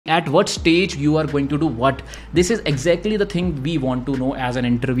at what stage you are going to do what. This is exactly the thing we want to know as an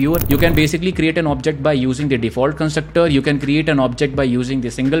interviewer. You can basically create an object by using the default constructor. You can create an object by using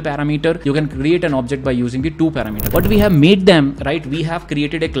the single parameter. You can create an object by using the two parameter. What we have made them, right? We have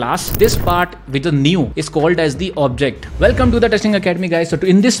created a class. This part with the new is called as the object. Welcome to the Testing Academy, guys. So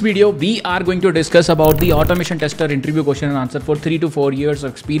in this video, we are going to discuss about the automation tester interview question and answer for 3 to 4 years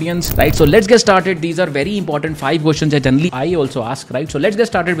of experience, right? So let's get started. These are very important 5 questions that generally I also ask, right? So let's get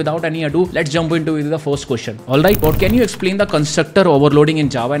started without any ado. Let's jump into the first question. All right. But can you explain the constructor overloading in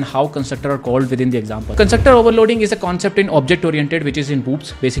Java and how constructor are called within the example? Constructor overloading is a concept in object oriented, which is in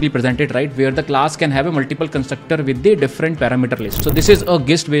OOPS basically presented, right? Where the class can have a multiple constructor with the different parameter list. So this is a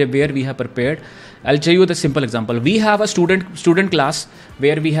gist where we have prepared. I'll show you the simple example. We have a student class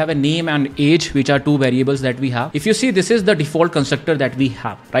where we have a name and age, which are 2 variables that we have. If you see, this is the default constructor that we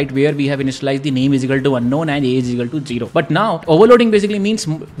have, right? Where we have initialized the name is equal to unknown and age is equal to 0. But now overloading basically means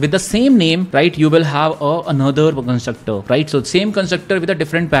with the same name, right? You will have another constructor, right? So same constructor with a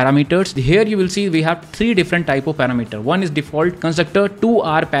different parameters. Here you will see we have 3 different type of parameter. One is default constructor, 2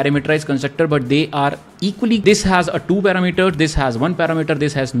 are parameterized constructor, but they are equally. This has a 2 parameter, this has 1 parameter,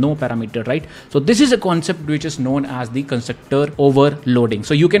 this has no parameter, right? So this is a concept which is known as the constructor overloading.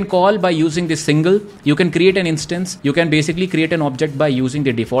 So you can call by using the single, you can create an instance, you can basically create an object by using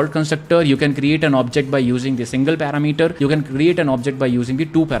the default constructor, you can create an object by using the single parameter, you can create an object by using the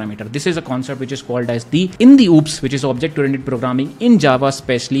 2 parameter. This is a concept which is called as in the OOPS, which is object oriented programming in Java,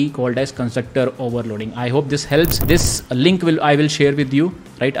 especially called as constructor overloading. I hope this helps. This link I will share with you,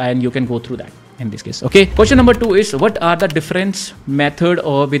 right? And you can go through that in this case. Okay. Question number 2 is, what are the difference method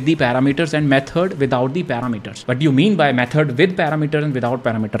with the parameters and method without the parameters? What do you mean by method with parameter and without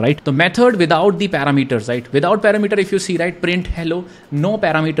parameter, right? The method without the parameters, right? Without parameter, if you see, right, print hello, no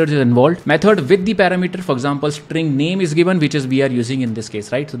parameters is involved. Method with the parameter, for example, string name is given, which is we are using in this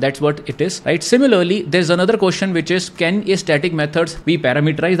case, right? So that's what it is, right? Similarly, there's another question which is, can a static methods be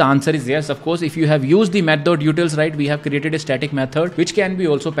parameterized? The answer is yes, of course. If you have used the method utils, right, we have created a static method which can be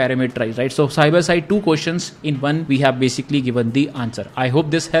also parameterized, right? So side by side 2 questions in one, we have basically given the answer. I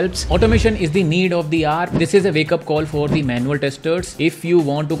hope this helps. Automation is the need of the hour. This is a wake up call for the manual testers. If you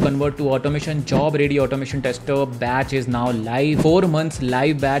want to convert to automation, job ready automation tester batch is now live. 4 months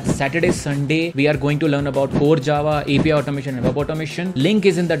live batch, Saturday, Sunday. We are going to learn about core Java, API automation and web automation. Link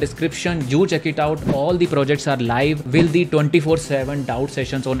is in the description. Do check it out. All the projects are live. Will the 24/7 doubt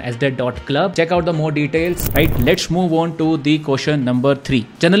sessions on sdet.club. Check out the more details, right? Let's move on to the question number 3.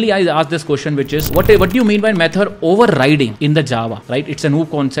 Generally, I ask this question, which is, what do you mean by method overriding in the Java, right? It's a new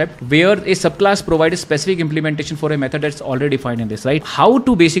concept where a subclass provides a specific implementation for a method that's already defined in this, right? How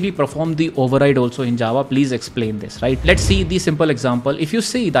to basically perform the override also in Java? Please explain this, right? Let's see the simple example. If you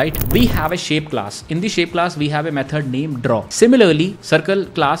see, right, we have a shape class. In the shape class, we have a method named draw. Similarly, circle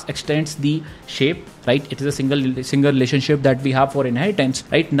class extends the shape, right? It is a single relationship that we have for inheritance,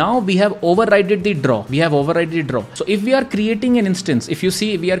 right? Now we have overridden the draw. We have overridden the draw. So if we are creating an instance, if you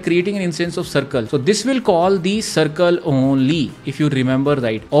see, we are creating an instance of circle. So this will call the circle only. If you remember,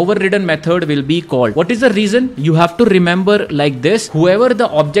 right, overridden method will be called. What is the reason? You have to remember like this. Whoever the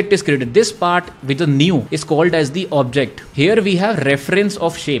object is created, this part with the new is called as the object. Here we have reference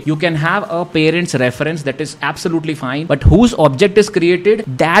of shape. You can have a parent's reference, that is absolutely fine. But whose object is created,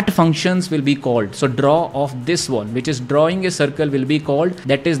 that functions will be called. So draw of this one, which is drawing a circle, will be called.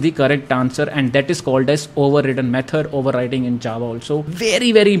 That is the correct answer, and that is called as overridden method overriding in Java also.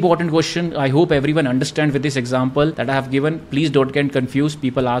 Very, very important question. I hope everyone understands with this example that I have given. Please don't get confused.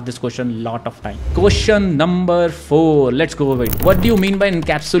 People ask this question a lot of time. Question number 4. Let's go over it. What do you mean by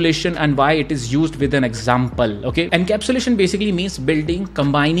encapsulation and why it is used with an example? Okay. Encapsulation basically means building,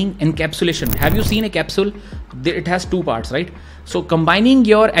 combining. Encapsulation. Have you seen a capsule? It has 2 parts, right? So combining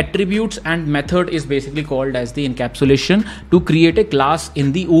your attributes and method is basically called as the encapsulation to create a class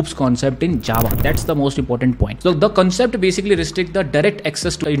in the OOPS concept in Java. That's the most important point. So the concept basically restricts the direct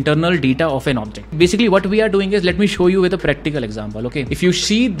access to internal data of an object. Basically what we are doing is, let me show you with a practical example. Okay. If you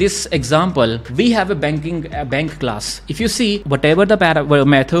see this example, we have a bank class. If you see, whatever the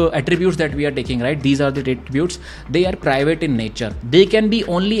method attributes that we are taking, right, these are the attributes. They are private in nature. They can be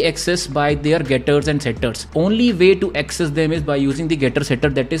only accessed by their getters and setters. Only way to access them is by using the getter setter,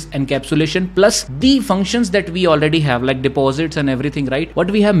 that is encapsulation, plus the functions that we already have like deposits and everything, right?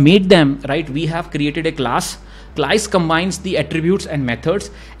 What we have made them, right? We have created a class. Class combines the attributes and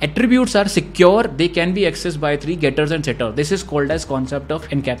methods. Attributes are secure. They can be accessed by 3 getters and setters. This is called as concept of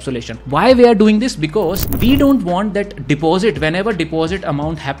encapsulation. Why we are doing this? Because we don't want that deposit, whenever deposit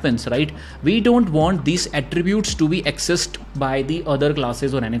amount happens, right? We don't want these attributes to be accessed by the other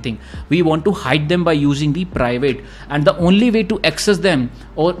classes or anything. We want to hide them by using the private, and the only way to access them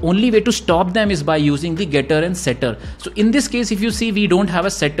or only way to stop them is by using the getter and setter. So in this case, if you see, we don't have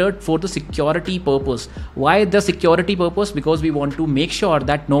a setter for the security purpose. Why the security purpose? Because we want to make sure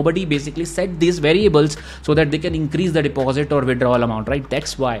that nobody basically set these variables so that they can increase the deposit or withdrawal amount, right?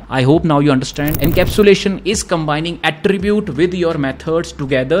 That's why. I hope now you understand. Encapsulation is combining attribute with your methods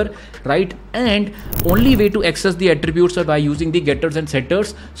together, right? And only way to access the attributes are by using the getters and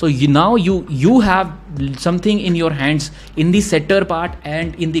setters. So now you have something in your hands in the setter part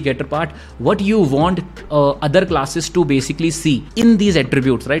and in the getter part, what you want other classes to basically see in these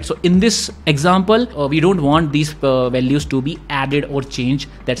attributes, right? So in this example, we don't want these values to be added or changed.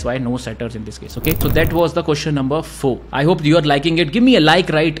 That's why no setters in this case. Okay, so that was the question number 4. I hope you are liking it. Give me a like,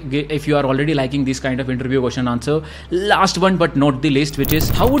 right, if you are already liking this kind of interview question answer. Last one but not the least, which is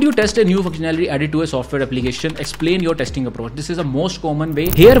how would you test a new functionality added to a software application? Explain your testing approach. This is a most common way.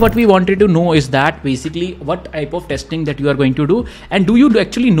 Here what we wanted to know is that basically what type of testing that you are going to do, and do you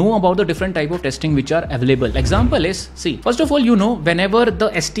actually know about the different type of testing which are available. Example is, see, first of all, you know, whenever the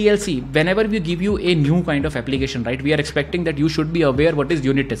STLC, whenever we give you a new kind of application, right, we are expecting that you should be aware what is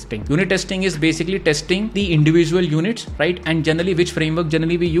unit testing. Unit testing is basically testing the individual units, right? And generally which framework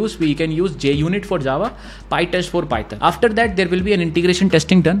generally we use? We can use JUnit for Java, PyTest for Python. After that there will be an integration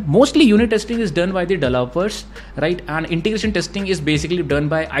testing done. Mostly unit testing is done by the developers, right? And integration testing is basically done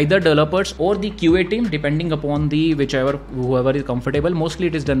by either developers or the QA team, depending upon the whoever is comfortable. Mostly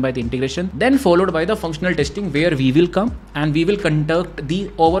it is done by the integration, then followed by the functional testing, where we will come and we will conduct the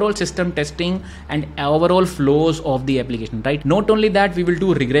overall system testing and overall flows of the application, right? Not only that, we will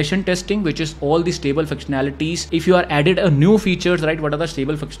do regression testing, which is all the stable functionalities. If you are added a new features, right, what are the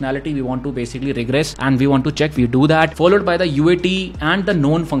stable functionality we want to basically regress and we want to check, we do that, followed by the UAT and the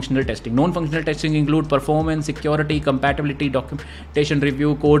non-functional testing. Non-functional testing include performance, security, compatibility, documentation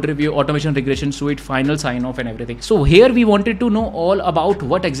review, code review, automation regression suite, final sign off and everything. So here we wanted to know all about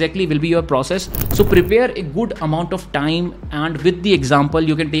what exactly will be your process. So prepare a good amount of time, and with the example,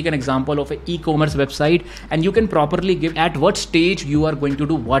 you can take an example of an e-commerce website and you can properly give at what stage you are going to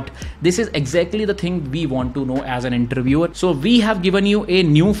do what. This is exactly the thing we want to know as an interviewer. So we have given you a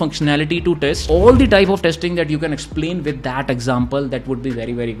new functionality to test. All the type of testing that you can explain with that example, that would be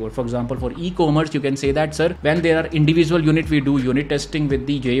very, very good. For example, for e-commerce, you can say that, sir, when there are individual unit, we do unit testing with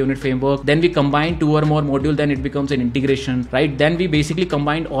the JUnit framework. Then we combine 2 or more module, then it becomes an integration, right? Then we basically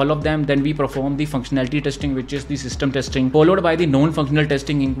combine all of them. Then we perform the functionality testing, which is the system testing, followed by the non-functional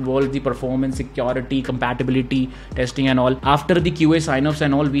testing, involve the performance, security, compatibility testing and all. After the QA sign-offs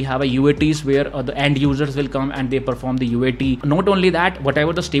and all, we have a UATs where the end users will come and they perform the UAT. Not only that,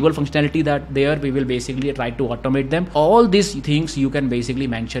 whatever the stable functionality that there, we will basically try to automate them. All these things you can basically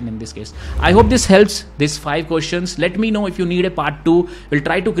mention in this case. I hope this helps. These 5 questions. Let me know if you need a part 2. We'll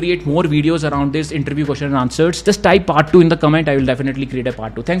try to create more videos around this interview question and answers. Just type part 2 in the comment. I will definitely create a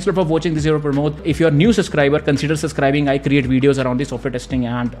part 2. Thanks a lot for watching. This is your Pramod. If you're a new subscriber, consider subscribing. I create videos around the software testing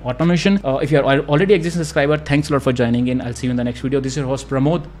and automation. If you're already existing subscriber, thanks a lot for joining in. I'll see you in the next video. This is your host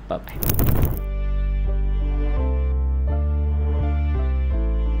Pramod. Bye bye.